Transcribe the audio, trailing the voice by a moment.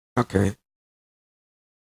Okay.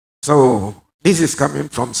 So this is coming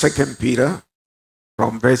from 2 Peter,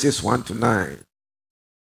 from verses 1 to 9.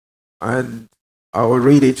 And I will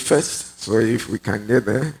read it first, so if we can get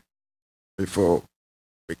there before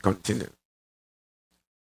we continue.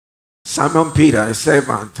 Simon Peter, a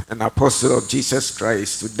servant and apostle of Jesus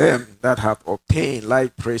Christ, to them that have obtained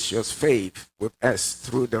like precious faith with us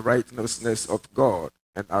through the righteousness of God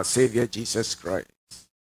and our Savior Jesus Christ.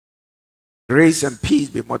 Grace and peace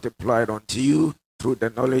be multiplied unto you through the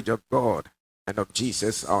knowledge of God and of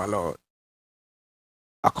Jesus our Lord.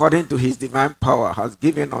 According to his divine power, has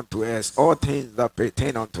given unto us all things that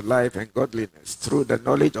pertain unto life and godliness, through the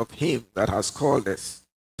knowledge of him that has called us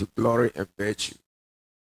to glory and virtue,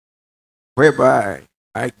 whereby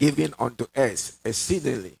are given unto us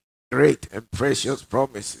exceedingly great and precious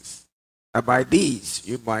promises, that by these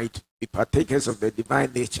you might be partakers of the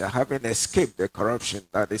divine nature, having escaped the corruption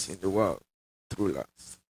that is in the world through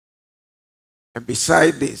lust. And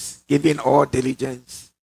beside this, giving all diligence,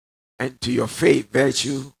 and to your faith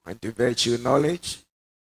virtue, and to virtue knowledge,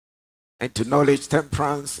 and to knowledge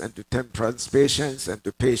temperance, and to temperance patience, and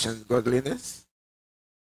to patience godliness,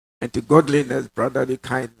 and to godliness brotherly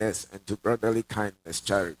kindness, and to brotherly kindness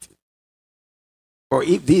charity. For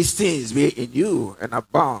if these things be in you and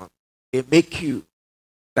abound, they make you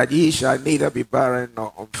that ye shall neither be barren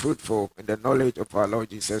nor unfruitful in the knowledge of our Lord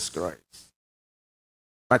Jesus Christ.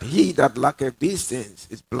 But he that lacketh these things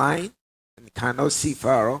is blind and cannot see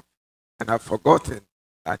far off, and have forgotten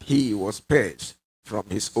that he was purged from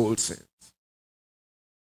his old sins.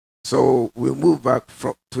 So we'll move back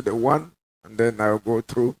to the one, and then I'll go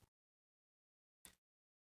through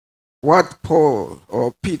what Paul,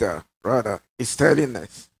 or Peter rather, is telling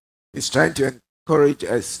us. He's trying to encourage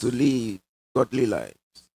us to live godly lives.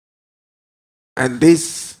 And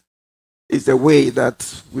this is the way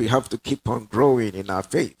that we have to keep on growing in our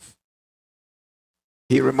faith.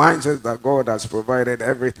 He reminds us that God has provided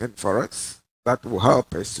everything for us that will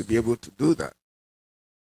help us to be able to do that.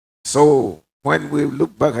 So when we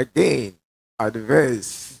look back again at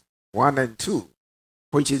verse 1 and 2,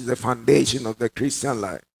 which is the foundation of the Christian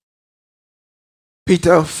life,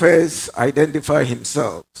 Peter first identified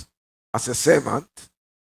himself as a servant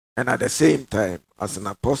and at the same time as an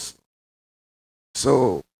apostle.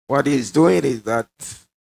 So what he's doing is that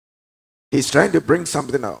he's trying to bring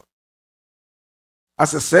something out.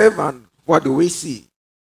 As a servant, what do we see?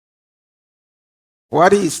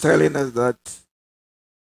 What he is telling us that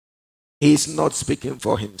he's not speaking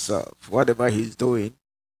for himself. Whatever he's doing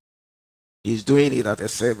it as a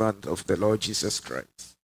servant of the Lord Jesus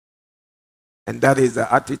Christ. And that is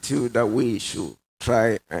the attitude that we should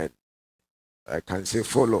try and, I can say,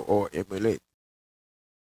 follow or emulate.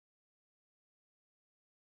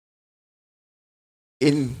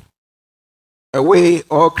 In a way,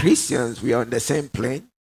 all Christians, we are on the same plane,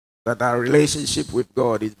 that our relationship with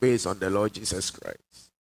God is based on the Lord Jesus Christ.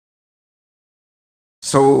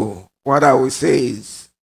 So what I will say is,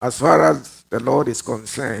 as far as the Lord is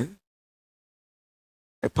concerned,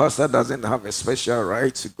 a pastor doesn't have a special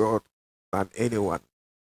right to God than any one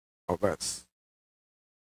of us.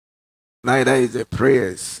 Neither is the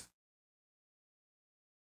prayers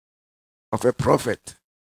of a prophet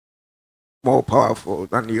more powerful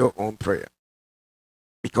than your own prayer,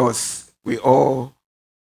 because we all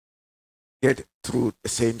get through the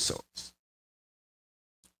same source.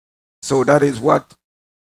 So that is what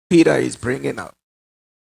Peter is bringing up.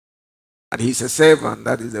 And he's a servant.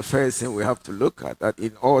 That is the first thing we have to look at, that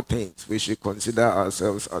in all things we should consider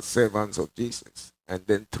ourselves as servants of Jesus. And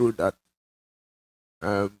then through that,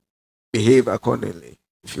 behave accordingly,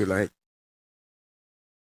 if you like.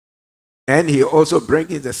 And he also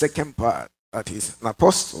brings in the second part, that he's an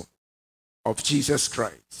apostle of Jesus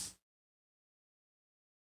Christ.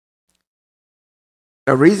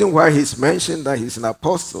 The reason why he's mentioned that he's an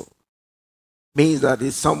apostle means that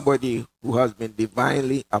he's somebody who has been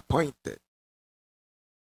divinely appointed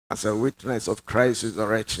as a witness of Christ's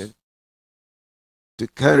resurrection to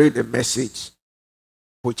carry the message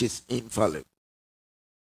which is infallible.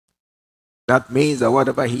 That means that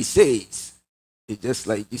whatever he says is just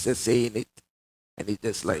like Jesus saying it, and it's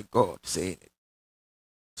just like God saying it.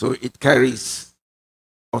 So it carries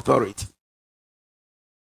authority.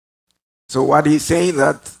 So what he's saying,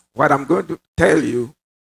 that what I'm going to tell you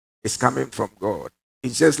is coming from God.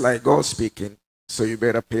 It's just like God speaking, so you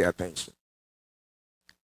better pay attention.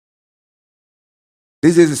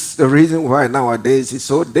 This is the reason why nowadays it's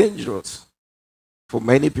so dangerous for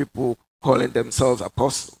many people calling themselves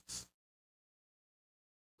apostles,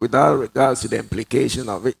 without regards to the implication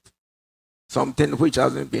of it. Something which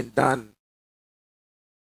hasn't been done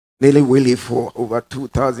nearly willy for over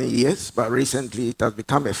 2,000 years, but recently it has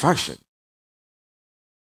become a fashion.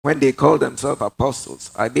 When they call themselves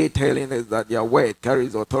apostles, are they telling us that their word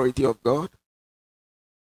carries authority of God?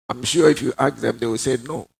 I'm sure if you ask them, they will say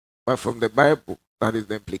no. But from the Bible, that is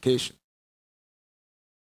the implication.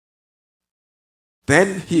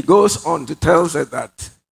 Then he goes on to tell us that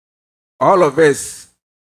all of us,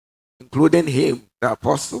 including him, the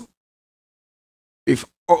apostle, we've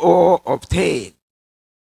all obtained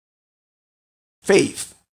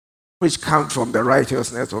faith, which comes from the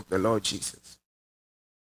righteousness of the Lord Jesus.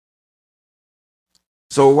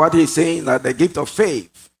 So what he's saying that the gift of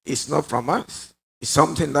faith is not from us. It's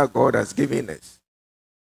something that God has given us.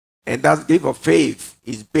 And that gift of faith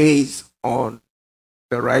is based on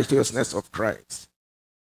the righteousness of Christ.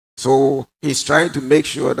 So he's trying to make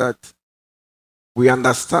sure that we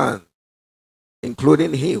understand,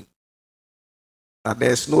 including him, that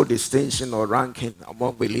there's no distinction or ranking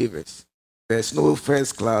among believers. There's no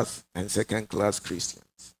first class and second class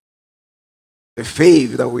Christians. The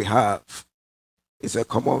faith that we have is a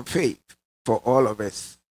common faith for all of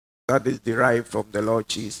us that is derived from the Lord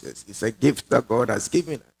Jesus. It's a gift that God has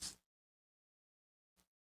given us.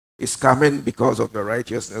 It's coming because of the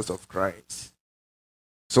righteousness of Christ.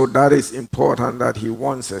 So that is important that he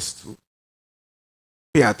wants us to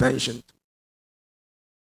pay attention to.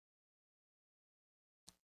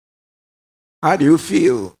 How do you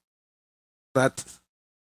feel that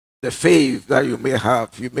the faith that you may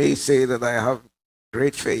have, you may say that I have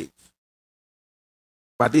great faith,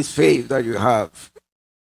 but this faith that you have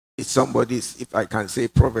is somebody's, if I can say,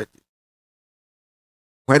 poverty.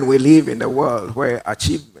 When we live in a world where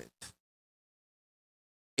achievement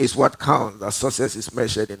is what counts, that success is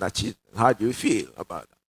measured in achievement, how do you feel about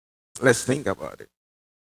that? Let's think about it.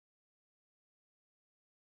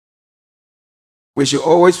 We should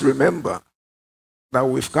always remember that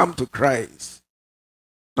we've come to Christ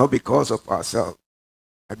not because of ourselves,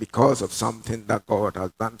 but because of something that God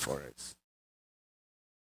has done for us.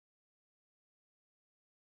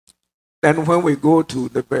 Then when we go to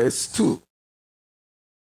the verse 2,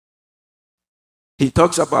 he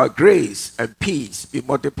talks about grace and peace be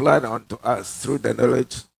multiplied unto us through the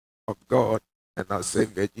knowledge of God and our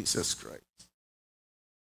Savior Jesus Christ.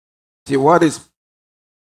 See, what is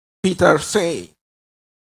Peter saying?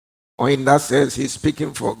 Or in that sense, he's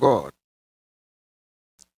speaking for God.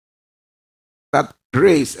 That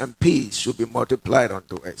grace and peace should be multiplied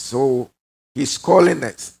unto us. So he's calling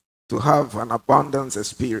us to have an abundance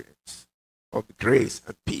experience of grace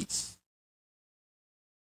and peace.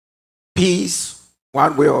 Peace,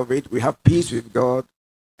 one way of it, we have peace with God,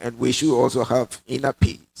 and we should also have inner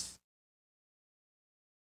peace.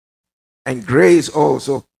 And grace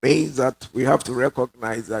also means that we have to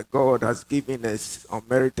recognize that God has given us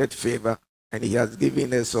unmerited favor, and he has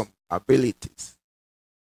given us some abilities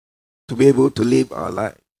to be able to live our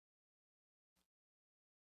life.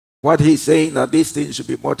 What he's saying that these things should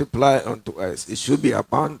be multiplied unto us, it should be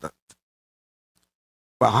abundant.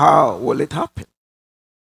 But how will it happen?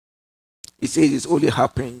 He says it only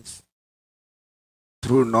happens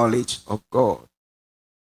through knowledge of God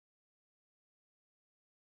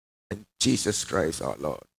and Jesus Christ our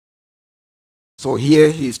Lord. So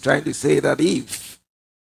here he's trying to say that if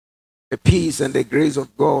the peace and the grace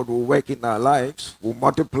of God will work in our lives, will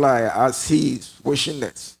multiply as he is wishing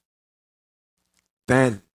us,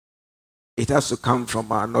 then it has to come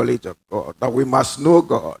from our knowledge of God. That we must know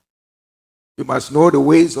God. We must know the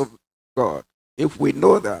ways of God. If we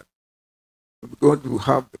know that, we're going to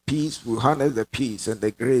have the peace, we'll harness the peace and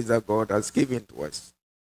the grace that God has given to us.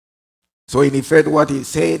 So in effect, what he's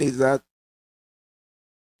saying is that,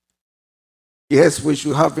 yes, we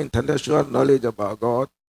should have intellectual knowledge about God,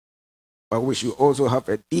 but we should also have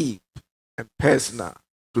a deep and personal,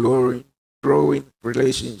 growing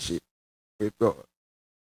relationship with God.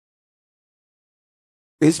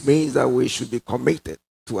 This means that we should be committed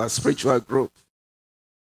to our spiritual growth.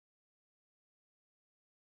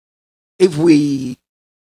 If we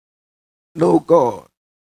know God,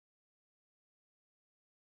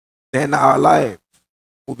 then our life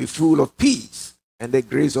will be full of peace, and the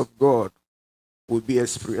grace of God will be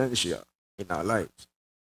experiential in our lives.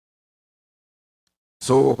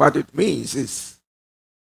 So what it means is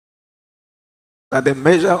that the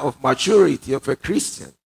measure of maturity of a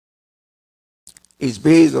Christian is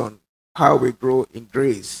based on how we grow in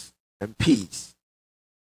grace and peace.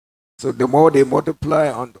 So the more they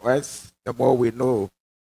multiply unto us, the more we know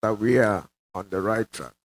that we are on the right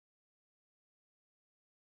track.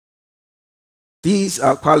 These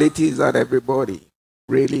are qualities that everybody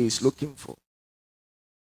really is looking for.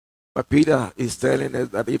 But Peter is telling us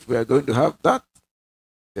that if we are going to have that,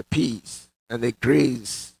 the peace, and the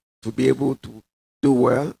grace to be able to do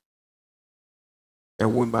well,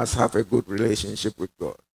 then we must have a good relationship with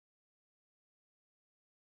God.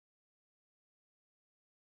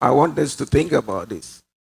 I want us to think about this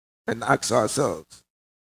and ask ourselves,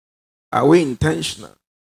 are we intentional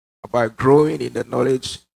about growing in the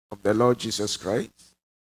knowledge of the Lord Jesus Christ?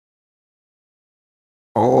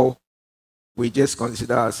 Or we just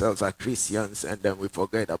consider ourselves as Christians and then we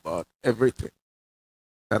forget about everything?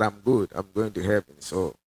 That I'm good, I'm going to heaven.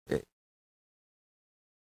 So, okay.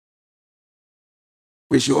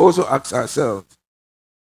 We should also ask ourselves,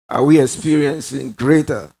 are we experiencing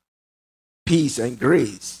greater peace and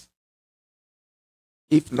grace?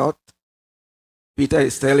 If not, Peter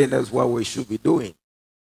is telling us what we should be doing.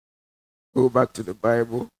 Go back to the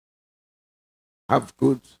Bible, have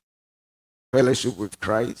good fellowship with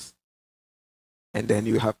Christ, and then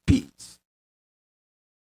you have peace.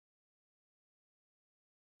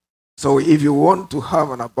 So if you want to have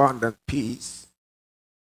an abundant peace,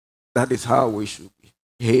 that is how we should be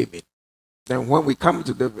behaving. Then when we come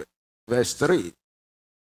to the verse 3,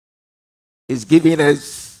 it's giving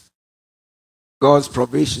us God's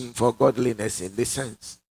provision for godliness in this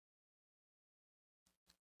sense.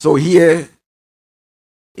 So here,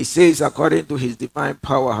 it says, according to his divine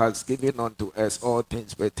power has given unto us all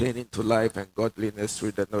things pertaining to life and godliness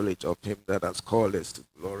through the knowledge of him that has called us to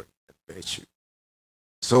glory and virtue.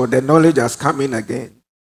 So the knowledge has come in again.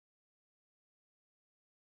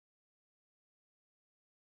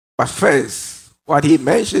 But first, what he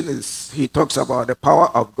mentioned is, he talks about the power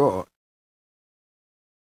of God.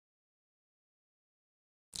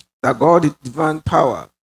 That God's divine power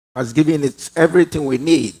has given us everything we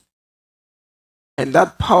need. And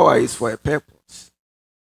that power is for a purpose.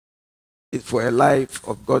 It's for a life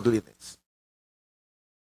of godliness.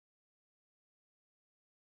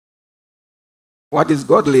 What is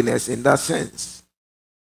godliness in that sense?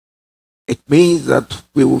 It means that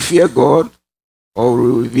we will fear God, or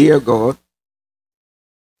we will revere God,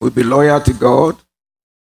 we'll be loyal to God,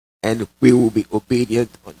 and we will be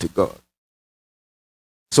obedient unto God.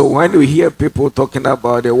 So when we hear people talking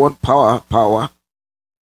about they want power,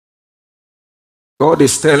 God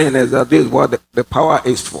is telling us that this is what the power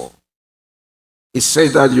is for. It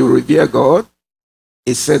says that you revere God,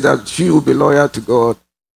 it says that you will be loyal to God,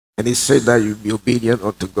 and it says that you will be obedient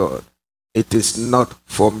unto God. It is not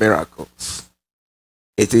for miracles.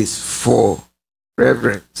 It is for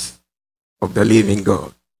reverence of the living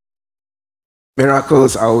God.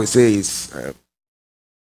 Miracles, I always say, is,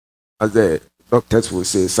 as the doctors will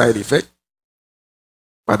say, side effect.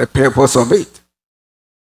 But the purpose of it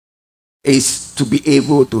is to be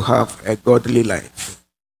able to have a godly life.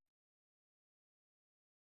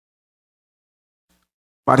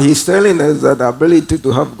 But he's telling us that the ability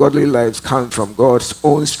to have godly lives comes from God's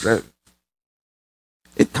own strength.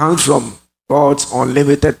 It comes from God's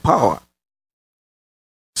unlimited power.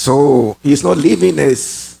 So he's not leaving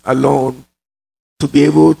us alone to be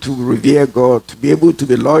able to revere God, to be able to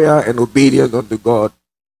be loyal and obedient unto God.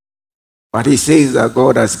 But he says that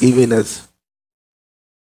God has given us,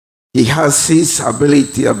 he has his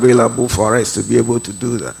ability available for us to be able to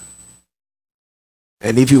do that.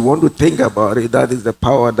 And if you want to think about it, that is the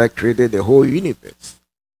power that created the whole universe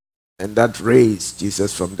and that raised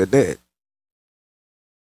Jesus from the dead.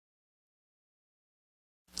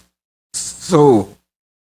 So,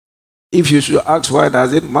 if you should ask why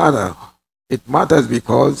does it matter? It matters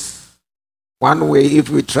because one way, if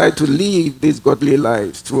we try to live these godly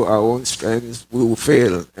lives through our own strengths, we will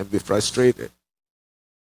fail and be frustrated.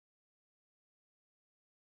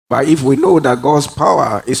 But if we know that God's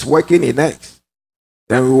power is working in us,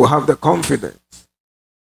 then we will have the confidence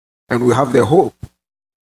and we have the hope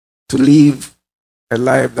to live a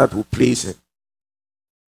life that will please him.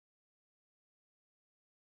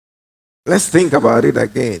 Let's think about it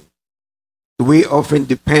again. Do we often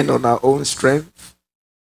depend on our own strength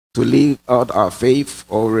to live out our faith,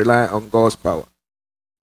 or rely on God's power?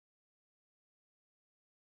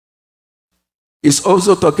 It's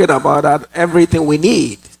also talking about that everything we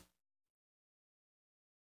need.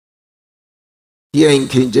 Here in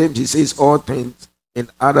King James, he says all things. In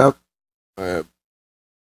other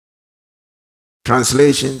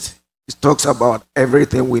translations, it talks about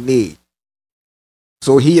everything we need.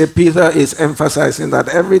 So here Peter is emphasizing that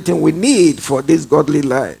everything we need for this godly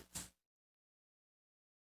life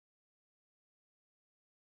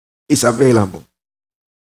is available.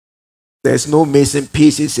 There's no missing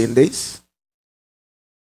pieces in this.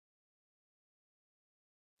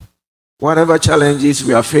 Whatever challenges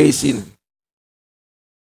we are facing,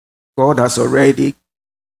 God has already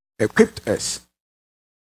equipped us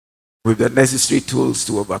with the necessary tools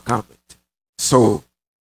to overcome it. So,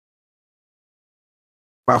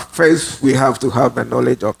 but first we have to have a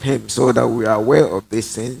knowledge of him so that we are aware of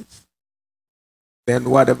these things. Then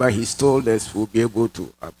whatever he's told us, we'll be able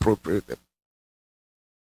to appropriate them.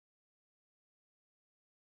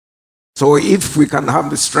 So if we can have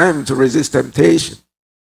the strength to resist temptation,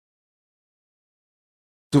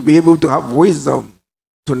 to be able to have wisdom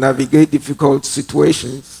to navigate difficult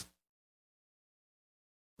situations,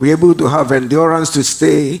 be able to have endurance to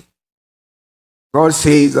stay, God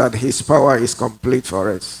says that his power is complete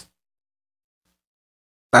for us.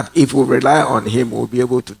 That if we rely on him, we'll be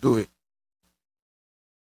able to do it.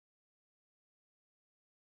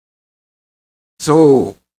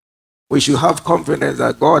 So we should have confidence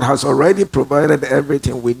that God has already provided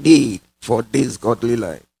everything we need for this godly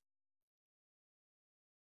life.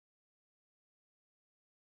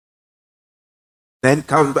 Then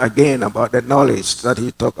come again about the knowledge that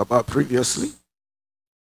he talked about previously.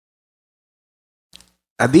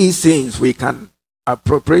 And these things we can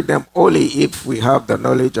appropriate them only if we have the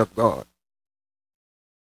knowledge of God.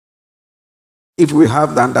 If we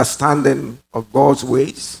have the understanding of God's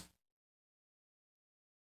ways,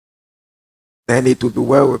 then it will be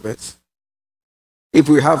well with us. If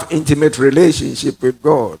we have intimate relationship with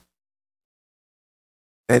God,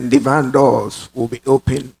 then divine doors will be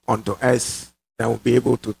open unto us and we'll be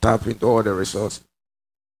able to tap into all the resources.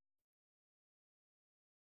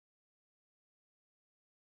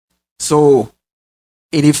 So,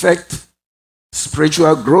 in effect,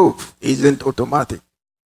 spiritual growth isn't automatic.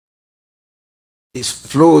 It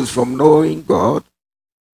flows from knowing God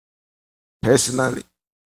personally.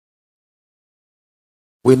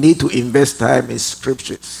 We need to invest time in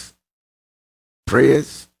scriptures,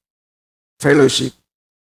 prayers, fellowship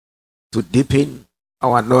to deepen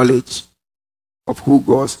our knowledge of who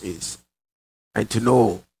God is and to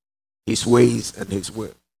know his ways and his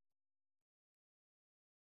will.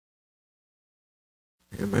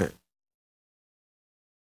 Amen.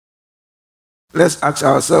 Let's ask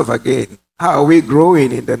ourselves again, how are we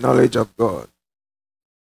growing in the knowledge of God?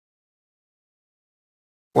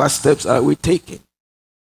 What steps are we taking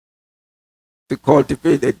to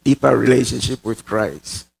cultivate a deeper relationship with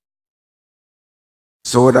Christ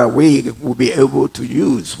so that we will be able to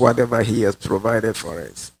use whatever he has provided for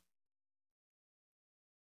us?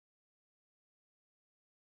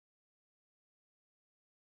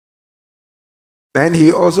 Then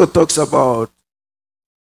he also talks about,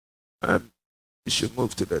 we should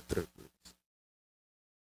move to the third.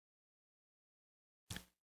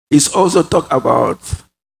 He's also talked about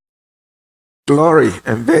glory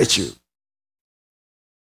and virtue.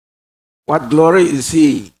 What glory is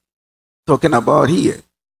he talking about here?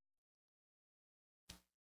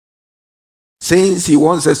 Since he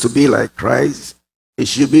wants us to be like Christ, it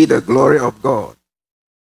should be the glory of God.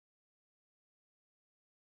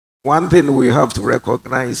 One thing we have to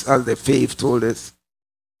recognize, as the faith told us,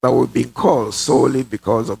 that we've been called solely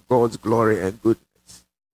because of God's glory and goodness,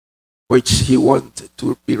 which he wants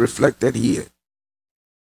to be reflected here.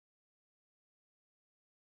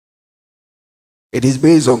 It is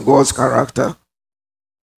based on God's character,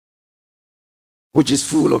 which is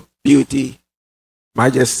full of beauty,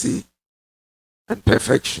 majesty, and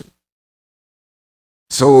perfection.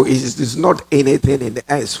 So it is not anything in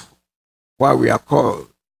us why we are called.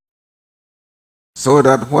 So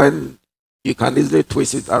that when you can easily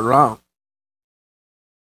twist it around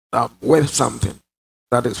with something,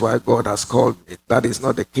 that is why God has called me. That is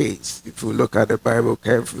not the case. If you look at the Bible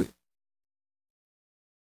carefully,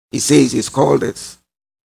 he says he's called us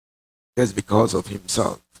just because of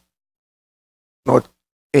himself, not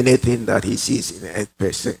anything that he sees in earth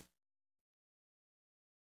per se.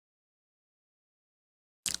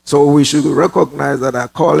 So we should recognize that our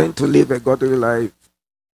calling to live a godly life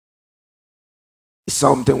is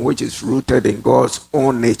something which is rooted in God's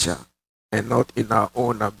own nature and not in our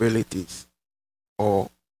own abilities or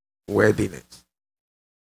worthiness.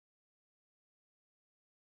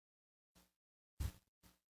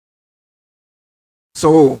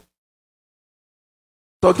 So,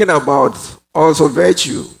 talking about also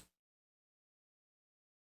virtue,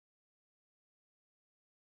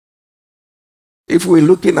 if we're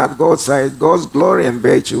looking at God's side, God's glory and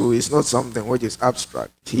virtue is not something which is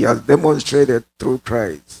abstract. He has demonstrated through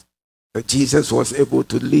Christ that Jesus was able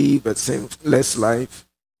to live a sinless life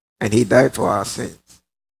and he died for our sins.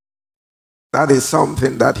 That is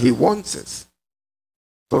something that he wants us.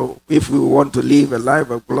 So if we want to live a life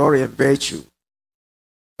of glory and virtue,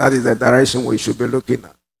 that is the direction we should be looking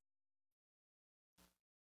at.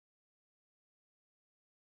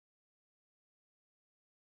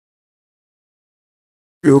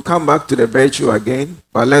 We will come back to the virtue again,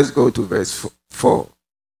 but let's go to verse 4.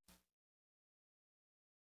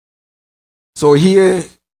 So here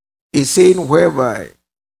he's saying, whereby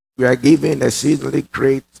we are given exceedingly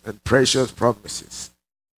great and precious promises.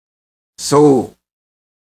 So,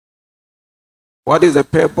 what is the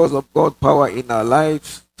purpose of God's power in our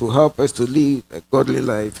lives? To help us to live a godly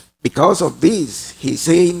life. Because of this, he's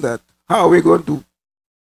saying that, how are we going to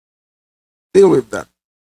deal with that?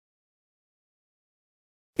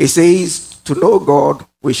 He says, to know God,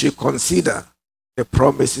 we should consider the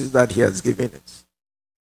promises that he has given us.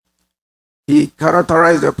 He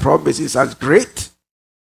characterized the promises as great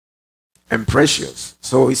and precious.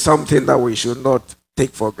 So it's something that we should not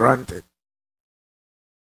take for granted.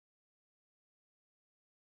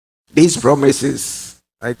 These promises,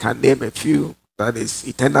 I can name a few. That is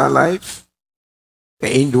eternal life,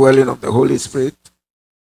 the indwelling of the Holy Spirit,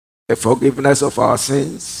 the forgiveness of our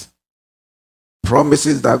sins,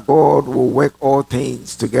 promises that God will work all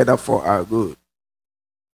things together for our good.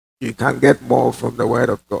 You can get more from the Word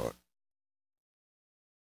of God.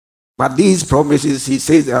 But these promises, he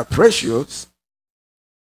says, they are precious.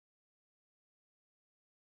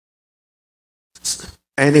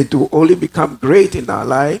 And it will only become great in our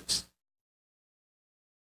lives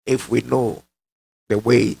if we know the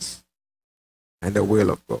ways and the will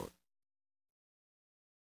of God.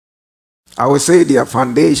 I would say they are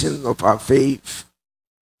foundations of our faith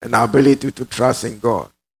and our ability to trust in God.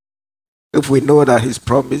 If we know that his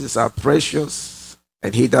promises are precious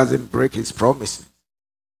and he doesn't break his promises,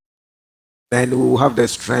 then we will have the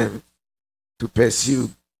strength to pursue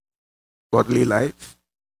godly life.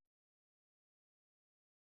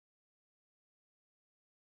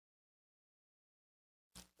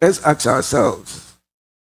 Let's ask ourselves,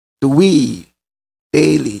 do we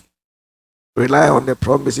daily rely on the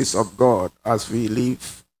promises of God as we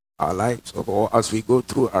live our lives or as we go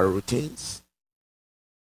through our routines?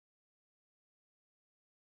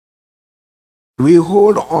 Do we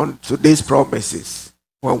hold on to these promises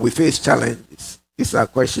when we face challenges? These are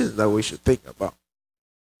questions that we should think about.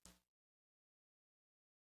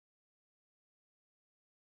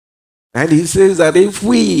 And he says that if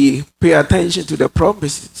we pay attention to the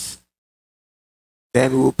promises,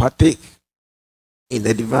 then we will partake in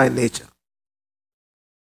the divine nature.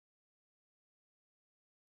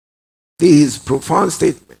 This is a profound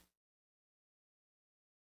statement.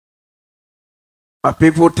 But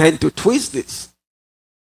people tend to twist this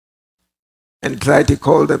and try to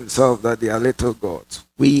call themselves that they are little gods.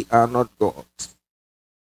 We are not gods.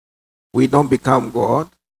 We don't become God.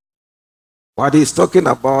 What he's talking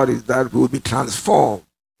about is that we will be transformed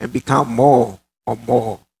and become more and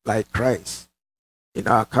more like Christ in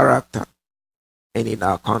our character and in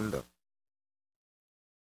our conduct.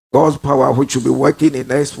 God's power, which will be working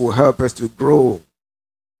in us, will help us to grow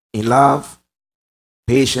in love,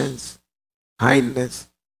 patience, kindness,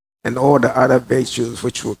 and all the other virtues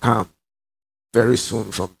which will come very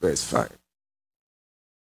soon from verse 5.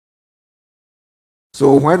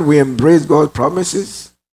 So when we embrace God's promises,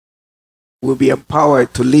 we'll be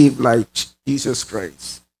empowered to live like Jesus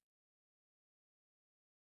Christ.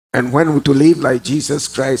 And when we to live like Jesus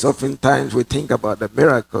Christ, oftentimes we think about the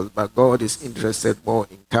miracles, but God is interested more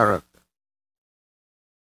in character.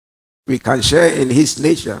 We can share in his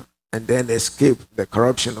nature and then escape the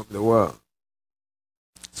corruption of the world.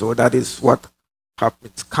 So that is what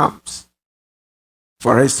comes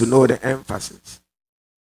for us to know the emphasis.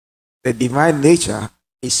 The divine nature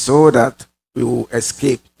is so that we will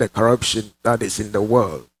escape the corruption that is in the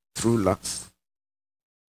world through lust.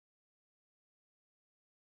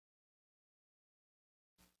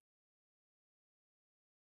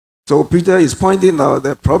 So Peter is pointing out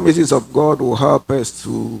that promises of God will help us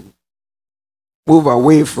to move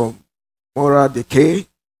away from moral decay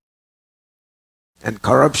and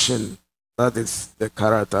corruption that is the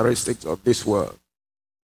characteristics of this world.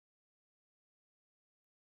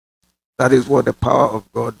 That is what the power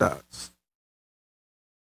of God does.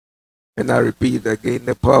 And I repeat again,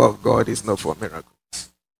 the power of God is not for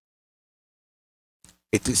miracles.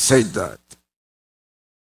 It is said that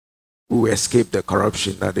we will escape the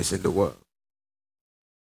corruption that is in the world.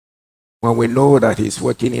 When we know that he's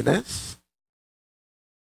working in us,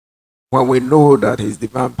 when we know that his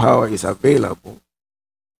divine power is available,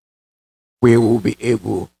 we will be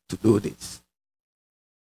able to do this.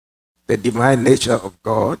 The divine nature of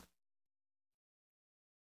God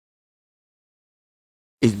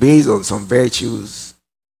is based on some virtues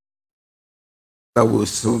that we'll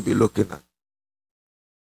soon be looking at.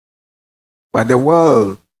 But the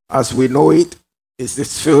world, as we know it,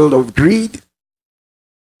 is filled of greed.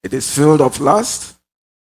 It is filled of lust.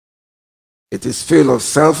 It is full of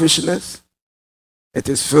selfishness. It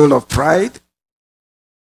is full of pride.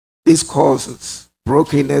 This causes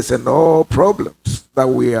brokenness and all problems that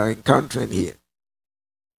we are encountering here.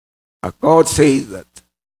 But God says that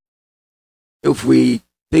if we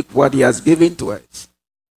take what He has given to us,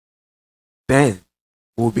 then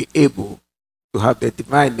we'll be able to have the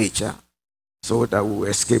divine nature so that we will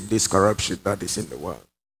escape this corruption that is in the world.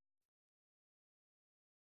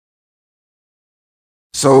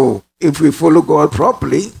 So if we follow God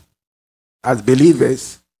properly, as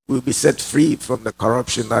believers, we'll be set free from the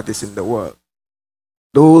corruption that is in the world.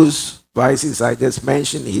 Those vices I just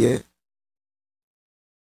mentioned here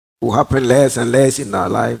will happen less and less in our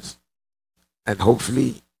lives and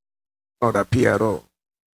hopefully not appear at all.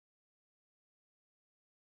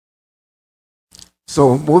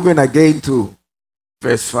 So moving again to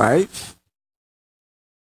verse 5.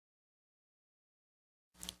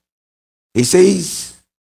 He says,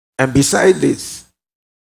 and beside this,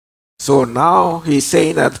 so now he's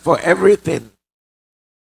saying that for everything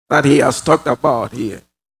that he has talked about here,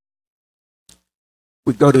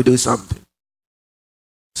 we got to do something.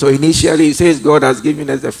 So initially he says God has given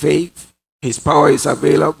us the faith. His power is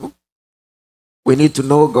available. We need to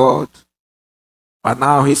know God. But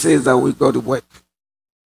now he says that we got to work.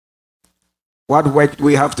 What work do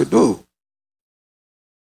we have to do?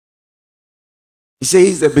 He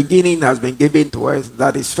says the beginning has been given to us,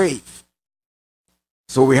 that is faith.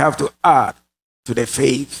 So we have to add to the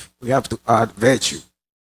faith, we have to add virtue.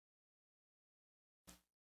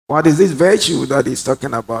 What is this virtue that he's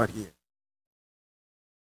talking about here?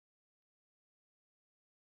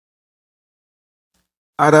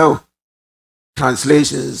 Other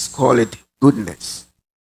translations call it goodness.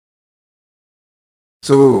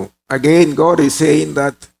 So again, God is saying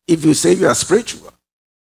that if you say you are spiritual,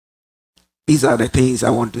 these are the things I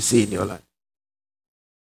want to see in your life.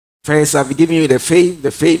 First, I've given you the faith.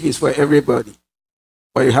 The faith is for everybody.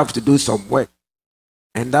 But you have to do some work.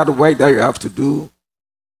 And that work that you have to do,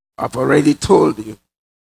 I've already told you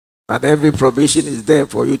that every provision is there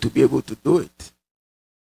for you to be able to do it.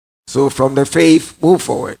 So from the faith, move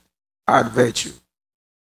forward. Add virtue.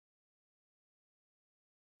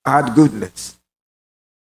 Add goodness.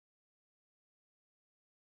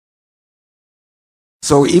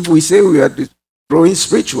 So if we say we are growing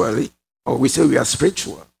spiritually, or we say we are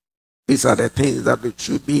spiritual, these are the things that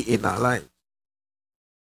should be in our life.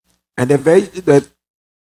 And the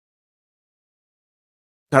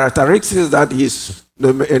characteristics that he's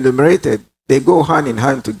enumerated, they go hand in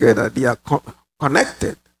hand together. They are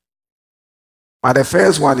connected. But the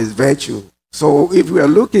first one is virtue. So if we are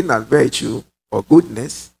looking at virtue or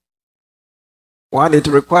goodness, one, it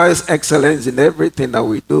requires excellence in everything that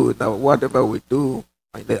we do. That whatever we do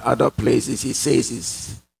in the other places, he says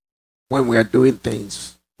is when we are doing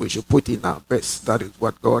things, we should put in our best. That is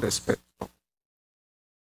what God expects from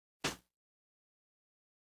us.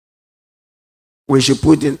 We should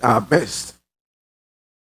put in our best.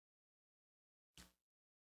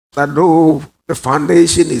 That though the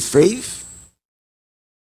foundation is faith,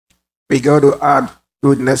 we got to add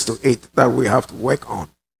goodness to it that we have to work on.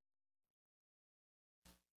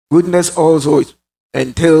 Goodness also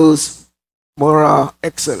entails moral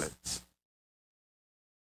excellence.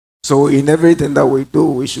 So in everything that we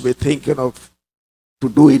do, we should be thinking of to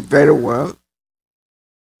do it very well.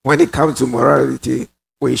 When it comes to morality,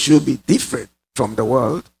 we should be different from the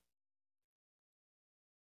world.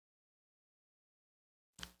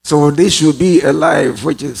 So this should be a life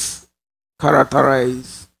which is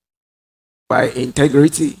characterized by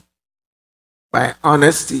integrity, by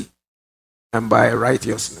honesty, and by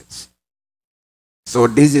righteousness. So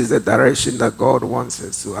this is the direction that God wants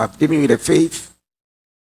us. So I've given you the faith.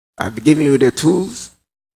 I've given you the tools.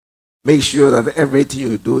 Make sure that everything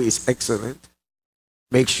you do is excellent.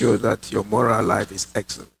 Make sure that your moral life is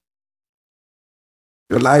excellent.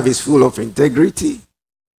 Your life is full of integrity.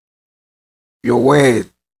 Your word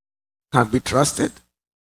can be trusted.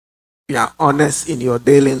 You are honest in your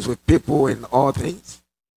dealings with people in all things.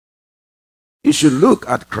 You should look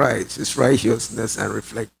at Christ, his righteousness, and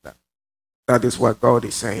reflect that. That is what God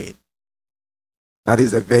is saying. That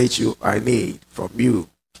is the virtue I need from you.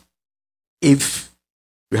 If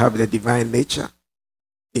you have the divine nature,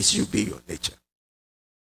 it should be your nature.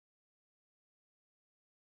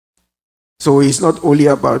 So it's not only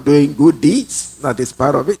about doing good deeds, that is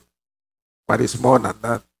part of it, but it's more than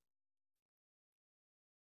that.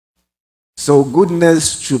 So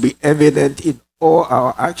goodness should be evident in all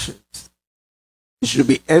our actions. It should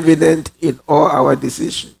be evident in all our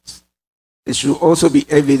decisions. It should also be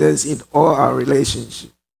evident in all our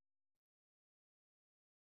relationships.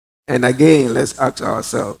 And again, let's ask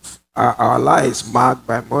ourselves, Are our lives marked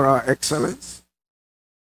by moral excellence?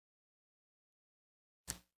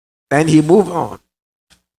 Then he moved on.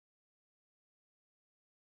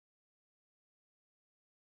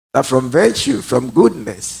 That from virtue, from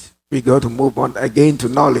goodness, we got to move on again to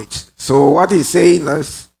knowledge. So what he's saying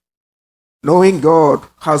is, knowing God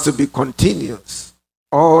has to be continuous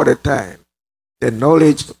all the time. The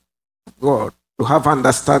knowledge of God, to have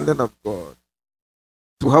understanding of God,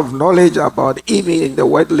 to have knowledge about even in the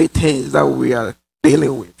worldly things that we are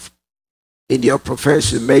dealing with. In your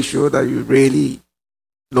profession, make sure that you really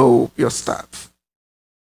know your stuff.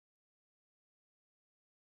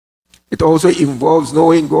 It also involves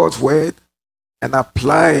knowing God's word and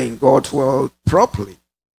applying God's word properly,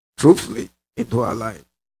 truthfully into our life.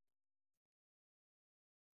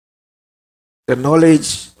 The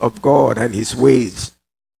knowledge of God and his ways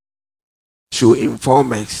should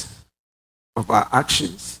inform us of our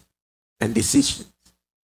actions and decisions.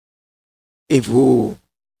 If we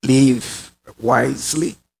live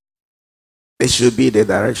wisely, this should be the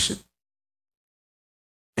direction.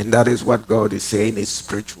 And that is what God is saying is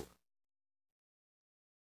spiritual.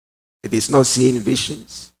 It is not seeing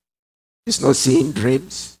visions. It's not seeing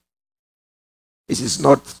dreams. It is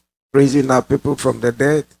not raising up people from the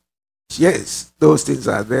dead. Yes, those things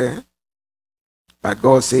are there. But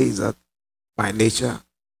God says that my nature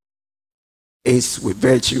is with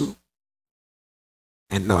virtue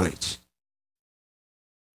and knowledge.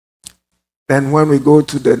 Then when we go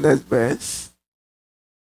to the next verse,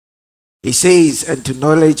 he says, and to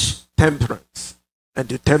knowledge temperance, and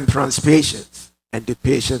to temperance patience, and to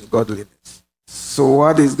patience godliness. So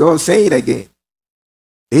what is God saying again?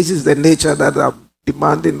 This is the nature that I'm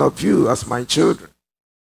demanding of you as my children.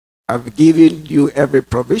 I've given you every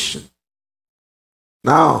provision.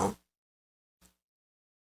 Now,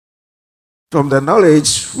 from the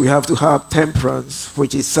knowledge, we have to have temperance,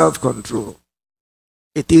 which is self-control.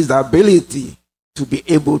 It is the ability to be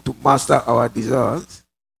able to master our desires,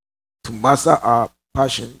 to master our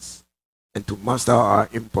passions, and to master our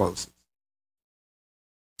impulses,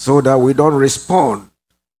 so that we don't respond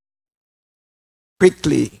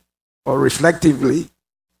quickly or reflectively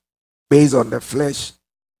based on the flesh,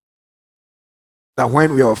 that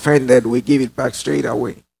when we are offended, we give it back straight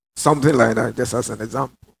away. Something like that, just as an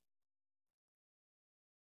example.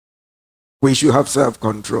 We should have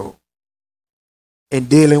self-control. In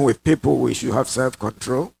dealing with people, we should have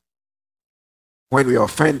self-control. When we are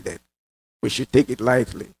offended, we should take it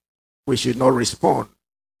lightly. We should not respond.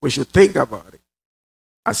 We should think about it.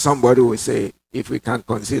 As somebody will say, if we can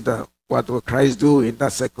consider what will Christ do in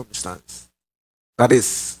that circumstance, that is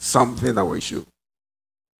something that we should.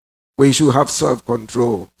 We should have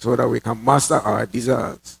self-control so that we can master our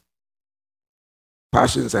desires,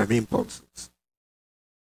 passions, and impulses.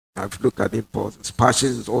 I've looked at impulses.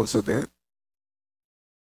 Passions is also there.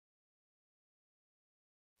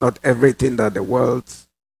 Not everything that the world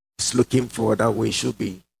is looking for that we should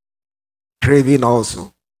be craving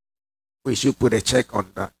also. We should put a check on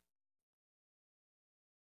that.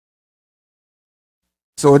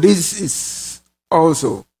 So this is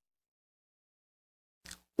also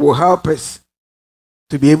will help us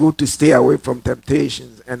to be able to stay away from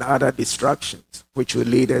temptations and other distractions which will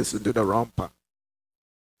lead us into the wrong path.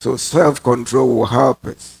 So self-control will help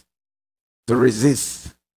us to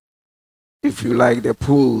resist, if you like, the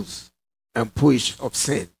pulls and push of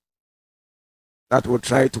sin that will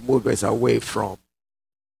try to move us away from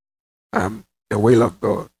the will of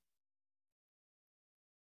God.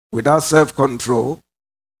 Without self-control,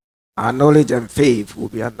 our knowledge and faith will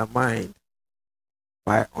be undermined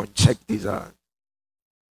by unchecked desire.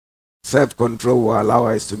 Self-control will allow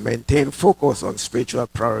us to maintain focus on spiritual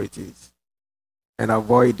priorities and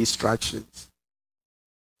avoid distractions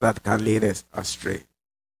that can lead us astray.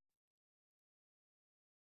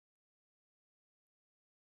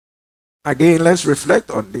 Again, let's reflect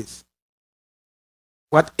on this.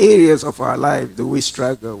 What areas of our life do we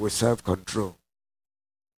struggle with self-control?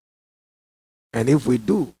 And if we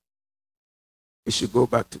do, we should go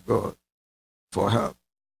back to God for help.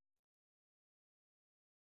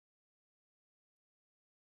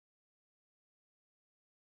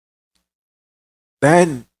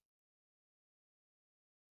 Then,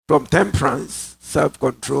 from temperance,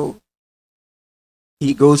 self-control,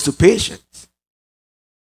 he goes to patience.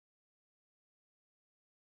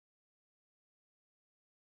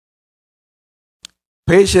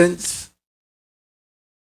 Patience,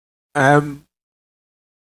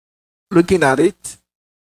 looking at it,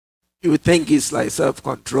 you would think it's like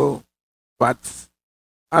self-control, but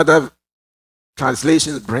other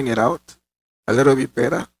translations bring it out a little bit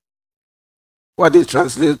better. What is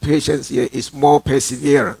translated patience here is more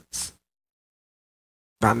perseverance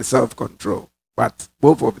than self-control. But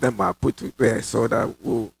both of them are put there so that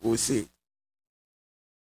we'll see.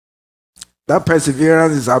 That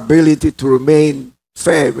perseverance is ability to remain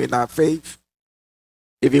firm in our faith,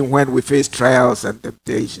 even when we face trials and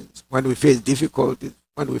temptations, when we face difficulties,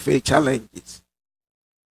 when we face challenges.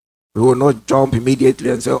 We will not jump immediately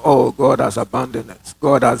and say, oh, God has abandoned us.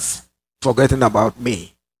 God has forgotten about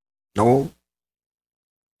me. No.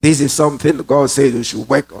 This is something God says we should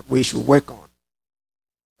work on. We should work on.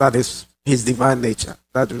 That is his divine nature.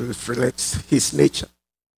 That reflects his nature.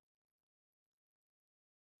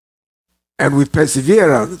 And with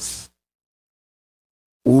perseverance,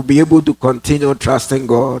 we'll be able to continue trusting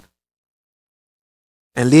God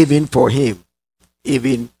and living for him,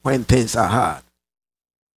 even when things are hard.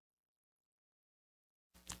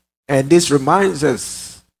 And this reminds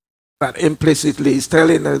us that implicitly is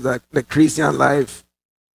telling us that the Christian life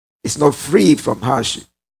is not free from hardship.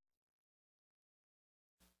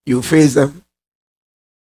 You face them,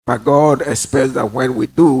 but God expects that when we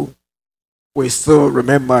do, we still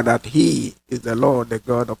remember that he is the Lord, the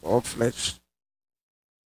God of all flesh,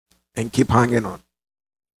 and keep hanging on.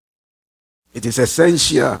 It is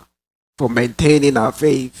essential for maintaining our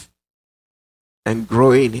faith and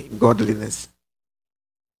growing in godliness,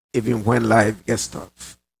 even when life gets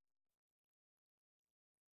tough.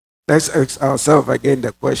 Let's ask ourselves again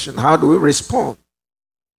the question, how do we respond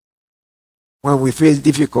when we face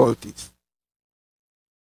difficulties?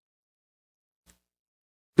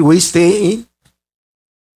 Do we stay in?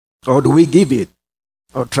 Or do we give it?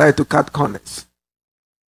 Or try to cut corners?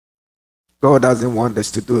 God doesn't want us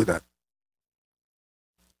to do that.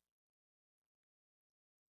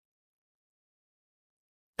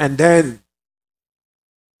 And then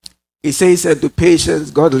he says to patience,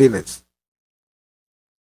 godliness.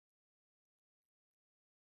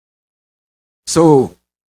 So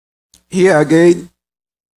here again,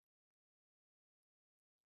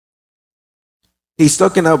 he's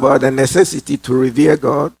talking about the necessity to revere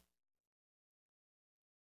God,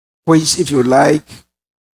 which, if you like,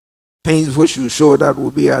 things which will show that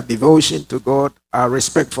will be our devotion to God, our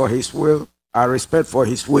respect for his will, our respect for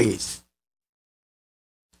his ways.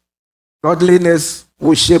 Godliness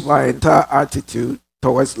will shape our entire attitude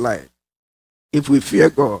towards life. If we fear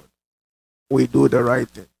God, we do the right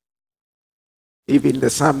thing. Even the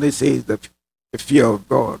psalmist says that the fear of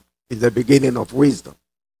God is the beginning of wisdom.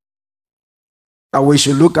 That we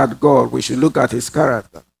should look at God, we should look at his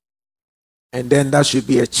character. And then that should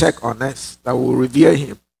be a check on us that will revere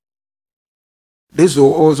him. This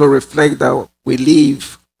will also reflect that we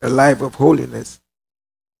live a life of holiness.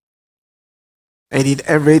 And in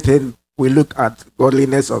everything, we look at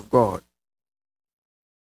godliness of God.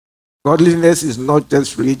 Godliness is not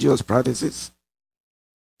just religious practices.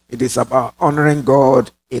 It is about honoring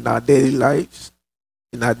God in our daily lives,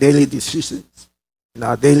 in our daily decisions, in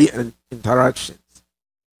our daily interactions.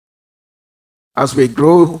 As we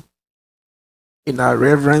grow in our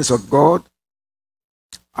reverence of God,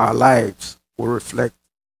 our lives will reflect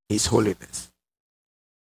his holiness.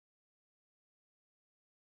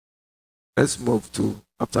 Let's move to,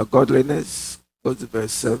 after godliness, go to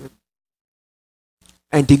verse 7.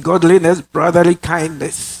 And in godliness, brotherly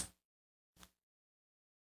kindness.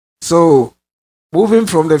 So, moving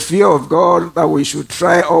from the fear of God that we should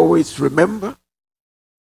try always remember,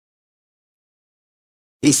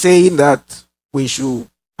 he's saying that we should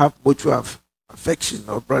have mutual affection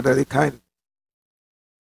or brotherly kindness.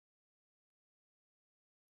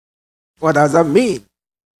 What does that mean?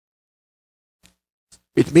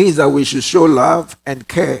 It means that we should show love and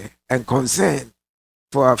care and concern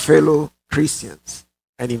for our fellow Christians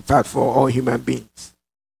and, in fact, for all human beings.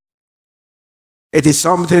 It is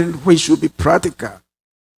something which should be practical,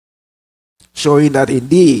 showing that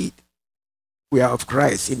indeed we are of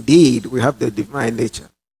Christ. Indeed, we have the divine nature.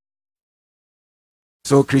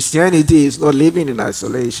 So Christianity is not living in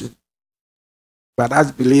isolation. But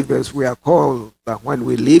as believers, we are called that when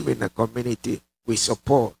we live in a community, we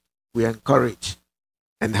support, we encourage,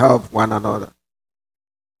 and help one another.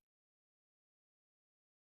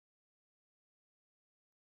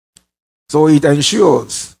 So it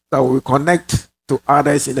ensures that we connect to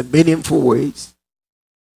others in a meaningful ways,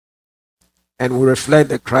 and we reflect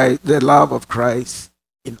the love of Christ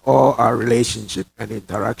in all our relationship and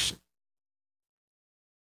interaction.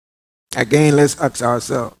 Again, let's ask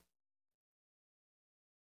ourselves,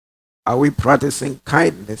 are we practicing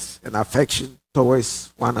kindness and affection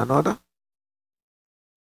towards one another?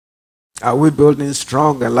 Are we building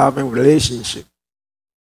strong and loving relationships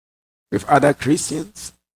with other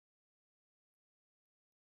Christians?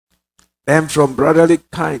 Then from brotherly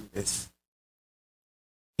kindness,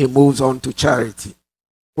 he moves on to charity,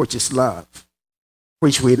 which is love,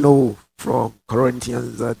 which we know from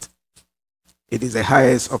Corinthians that it is the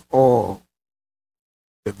highest of all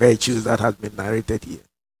the virtues that has been narrated here.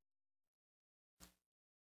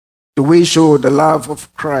 Do we show the love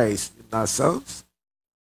of Christ in ourselves?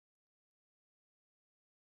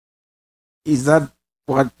 Is that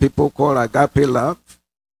what people call agape love?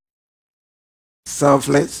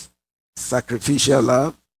 Selfless, sacrificial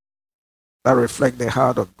love that reflects the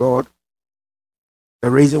heart of God.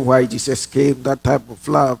 The reason why Jesus came, that type of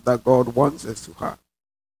love that God wants us to have.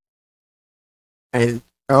 And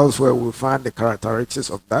elsewhere we find the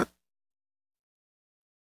characteristics of that.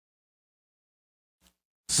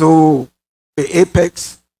 So the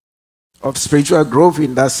apex of spiritual growth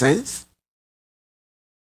in that sense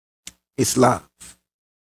is love.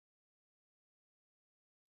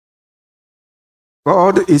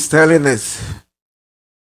 God is telling us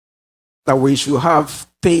that we should have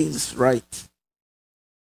things right.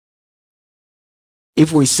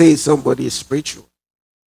 If we say somebody is spiritual,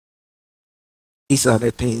 these are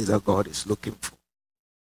the things that God is looking for.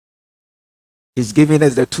 He's giving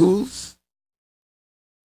us the tools.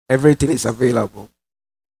 Everything is available.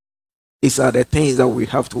 These are the things that we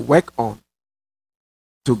have to work on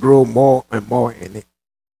to grow more and more in it.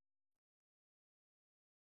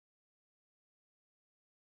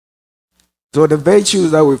 So the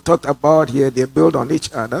virtues that we've talked about here, they build on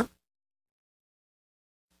each other.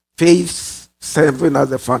 Faith serving as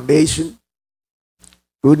the foundation,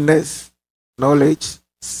 goodness, knowledge,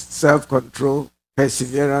 self-control,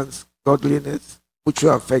 perseverance, godliness,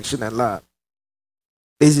 mutual affection, and love.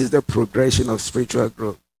 This is the progression of spiritual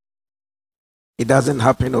growth. It doesn't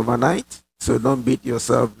happen overnight, so don't beat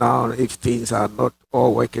yourself down if things are not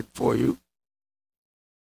all working for you.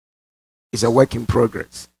 It's a work in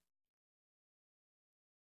progress.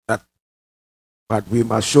 But we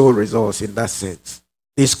must show results in that sense.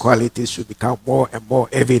 These qualities should become more and more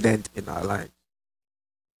evident in our lives.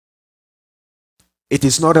 It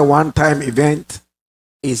is not a one-time event,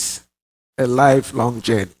 it's a lifelong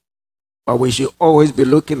journey. But we should always be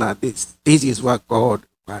looking at this. This is what God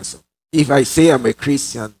requires. If I say I'm a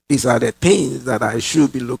Christian, these are the things that I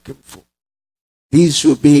should be looking for. These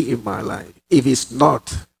should be in my life. If it's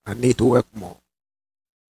not, I need to work more.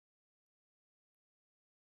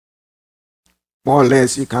 More or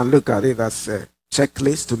less, you can look at it as a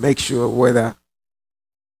checklist to make sure whether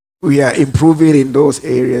we are improving in those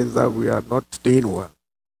areas that we are not doing well.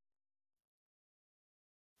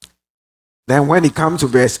 Then when it comes to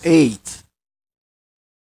verse 8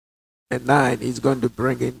 and 9, he's going to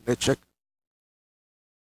bring in the check.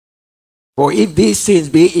 For if these things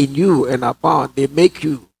be in you and abound, they make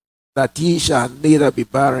you that ye shall neither be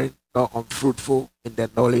barren nor unfruitful in the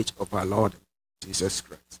knowledge of our Lord Jesus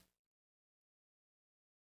Christ.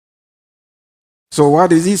 So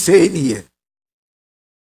what is he saying here?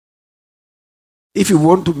 If you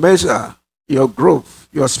want to measure your growth,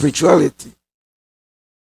 your spirituality,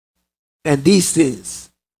 and these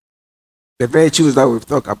things, the virtues that we've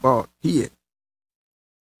talked about here,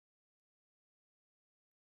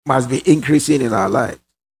 must be increasing in our life.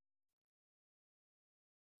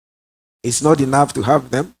 It's not enough to have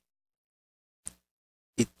them.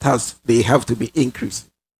 They have to be increasing.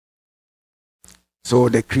 So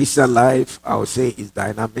the Christian life, I would say, is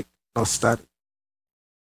dynamic, not static.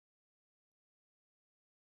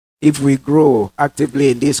 If we grow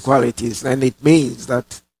actively in these qualities, then it means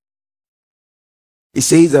that it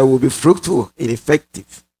says that we'll be fruitful and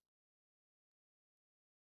effective.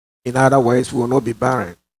 In other words, we will not be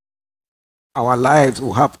barren. Our lives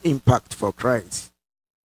will have impact for Christ.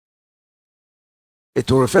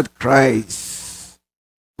 It will reflect Christ,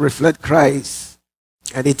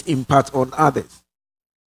 and its impact on others.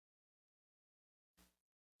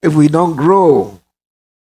 If we don't grow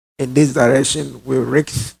in this direction, we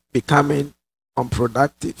risk becoming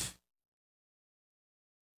unproductive.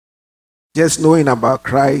 Just knowing about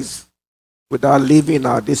Christ without living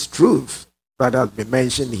out this truth that has been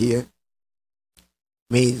mentioned here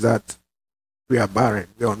means that we are barren,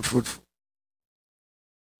 we are unfruitful.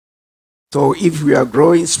 So if we are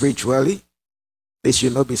growing spiritually, they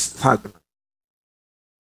should not be stagnant.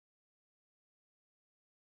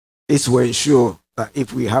 This will ensure that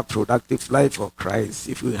if we have productive life for Christ,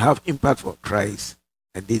 if we have impact for Christ,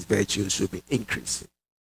 and these virtues should be increasing.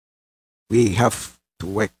 We have to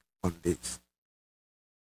work on this.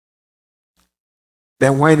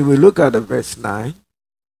 Then when we look at the verse 9,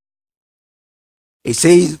 it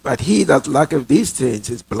says, but he that lacketh these things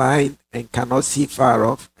is blind and cannot see far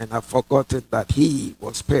off, and have forgotten that he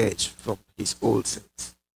was purged from his old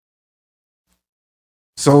sins.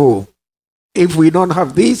 So, if we don't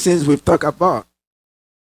have these things we've talked about,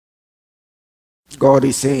 God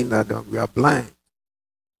is saying that we are blind.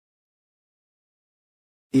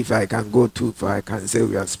 If I can go too far, I can say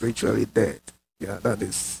we are spiritually dead. Yeah, that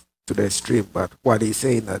is to the extreme. But what he's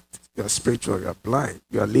saying that you are spiritual, you are blind.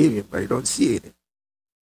 You are living, but you don't see it.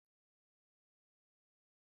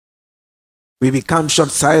 We become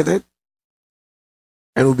short-sighted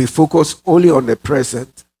and we'll be focused only on the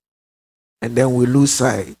present, and then we lose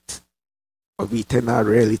sight of eternal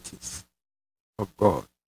realities of God.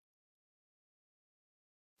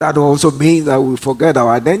 That also means that we forget our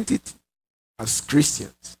identity as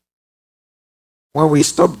Christians. When we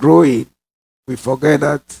stop growing, we forget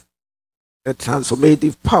that the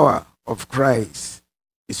transformative power of Christ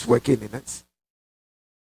is working in us.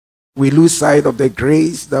 We lose sight of the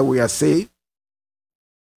grace that we are saved,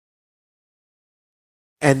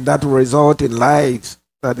 and that will result in lives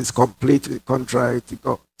that is completely contrary to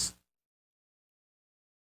God's.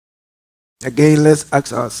 Again, let's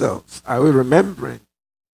ask ourselves, are we remembering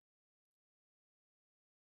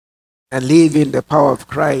and living the power of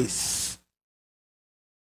Christ?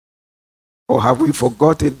 Or have we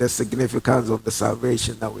forgotten the significance of the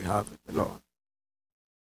salvation that we have in the Lord?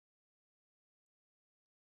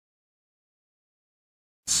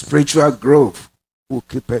 Spiritual growth will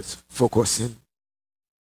keep us focusing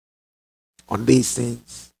on these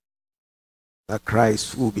things, that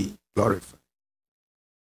Christ will be glorified.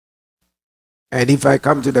 And if I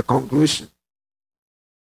come to the conclusion,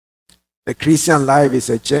 the Christian life is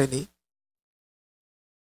a journey.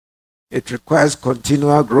 It requires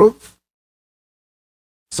continual growth,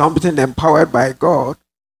 something empowered by God,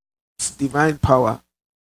 its divine power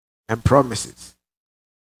and promises.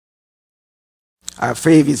 Our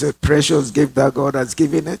faith is a precious gift that God has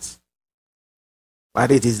given us, but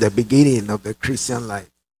it is the beginning of the Christian life.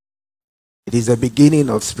 It is the beginning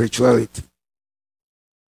of spirituality.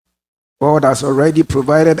 God has already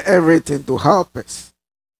provided everything to help us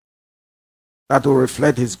that will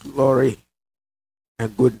reflect His glory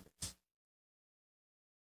and goodness.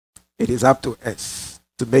 It is up to us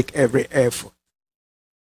to make every effort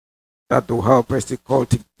that will help us to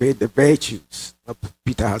cultivate the virtues that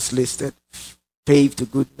Peter has listed: faith to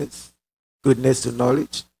goodness, goodness to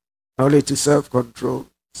knowledge, knowledge to self-control,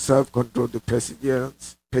 self-control to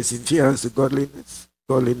perseverance, perseverance to godliness,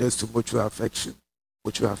 godliness to mutual affection,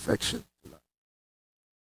 mutual affection to love.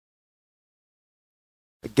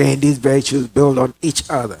 Again, these virtues build on each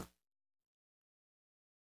other.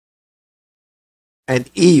 And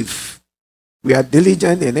if we are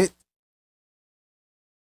diligent in it,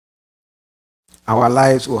 our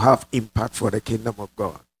lives will have impact for the kingdom of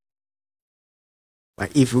God.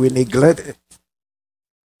 But if we neglect it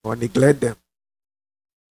or neglect them,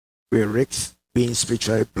 we risk being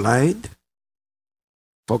spiritually blind,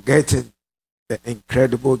 forgetting the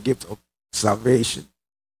incredible gift of salvation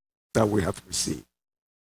that we have received.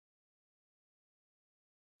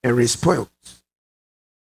 In response,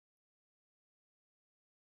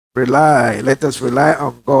 let us rely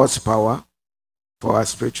on God's power for our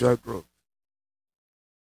spiritual growth.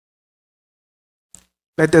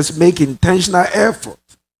 Let us make intentional effort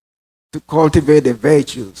to cultivate the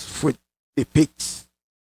virtues which depicts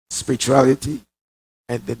spirituality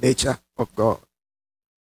and the nature of God,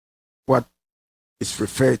 what is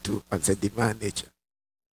referred to as a divine nature.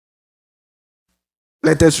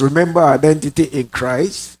 Let us remember our identity in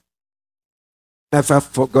Christ, never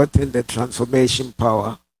forgetting the transformation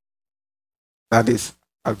power that is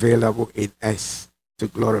available in us to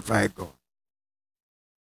glorify God.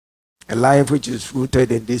 A life which is rooted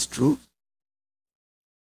in this truth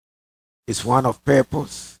is one of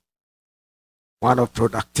purpose, one of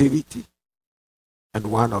productivity, and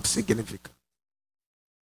one of significance.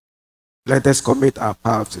 Let us commit our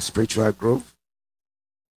path to spiritual growth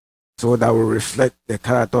so that we reflect the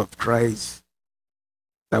character of Christ,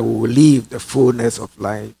 that we will live the fullness of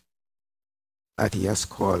life that He has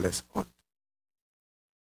called us on.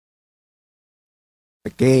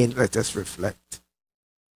 Again, let us reflect.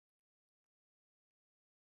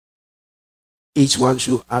 Each one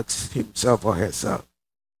should ask himself or herself,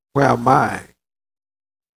 where am I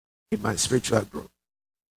in my spiritual growth?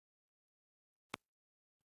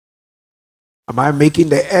 Am I making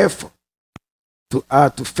the effort to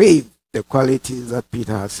add to faith the qualities that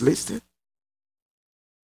Peter has listed?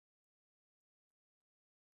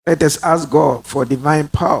 Let us ask God for divine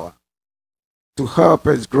power to help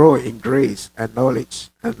us grow in grace and knowledge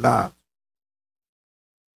and love,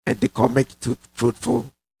 and to commit to fruitful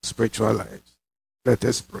spiritual lives. Let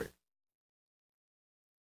us pray.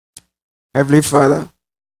 Heavenly Father,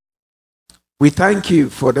 We thank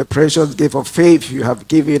you for the precious gift of faith you have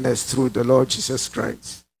given us through the Lord Jesus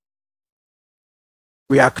Christ.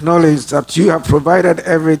 We acknowledge that you have provided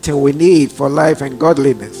everything we need for life and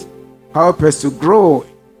godliness. Help us to grow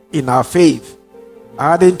in our faith,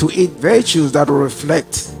 adding to it virtues that will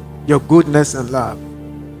reflect your goodness and love.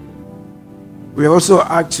 We also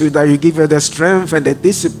ask you that you give us the strength and the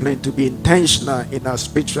discipline to be intentional in our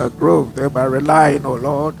spiritual growth, thereby relying, O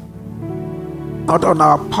Lord, not on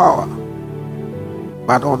our power,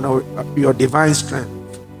 but on your divine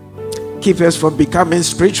strength. Keep us from becoming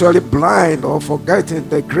spiritually blind or forgetting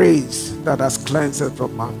the grace that has cleansed us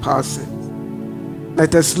from our past sins.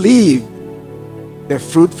 Let us live the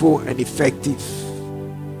fruitful and effective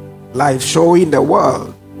life, showing the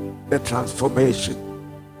world the transformation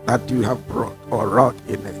that you have brought or wrought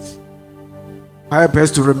in us. Help us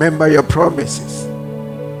to remember your promises,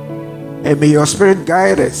 and may your Spirit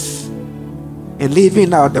guide us in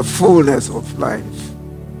living out the fullness of life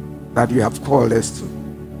that you have called us to.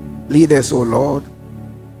 Lead us, O Lord,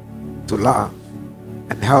 to love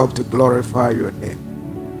and help to glorify your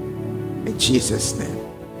name. In Jesus' name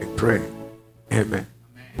we pray. Amen.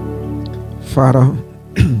 Father,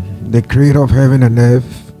 the creator of heaven and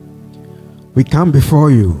earth, we come before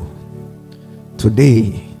you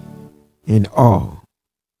today in awe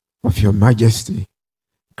of your majesty,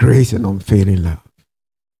 grace, and unfailing love.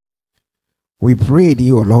 We pray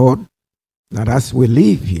thee, O Lord, that as we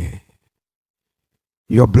live here,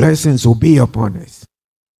 your blessings will be upon us.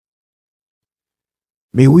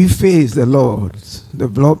 May we face the Lord.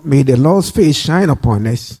 May the Lord's face shine upon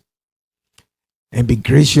us and be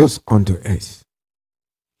gracious unto us.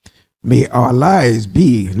 May our lives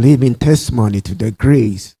be living testimony to the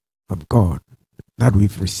grace of God that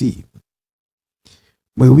we've received.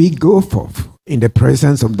 May we go forth in the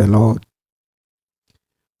presence of the Lord.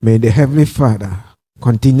 May the Heavenly Father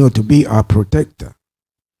continue to be our protector.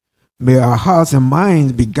 May our hearts and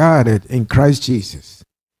minds be guarded in Christ Jesus.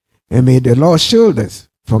 And may the Lord shield us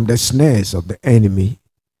from the snares of the enemy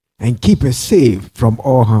and keep us safe from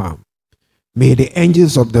all harm. May the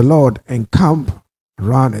angels of the Lord encamp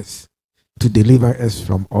around us to deliver us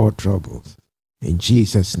from all troubles. In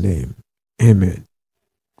Jesus' name, amen.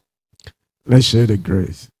 Let's share the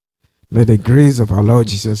grace. May the grace of our Lord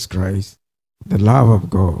Jesus Christ, the love of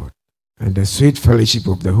God, and the sweet fellowship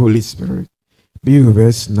of the Holy Spirit be with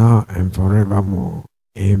us now and forevermore.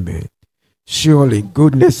 Amen. Surely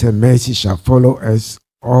goodness and mercy shall follow us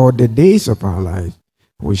all the days of our life.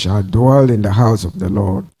 We shall dwell in the house of the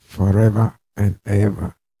Lord forever and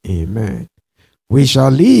ever. Amen. We shall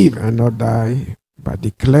live and not die, but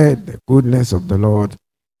declare the goodness of the Lord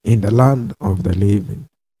in the land of the living.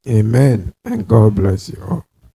 Amen. And God bless you all.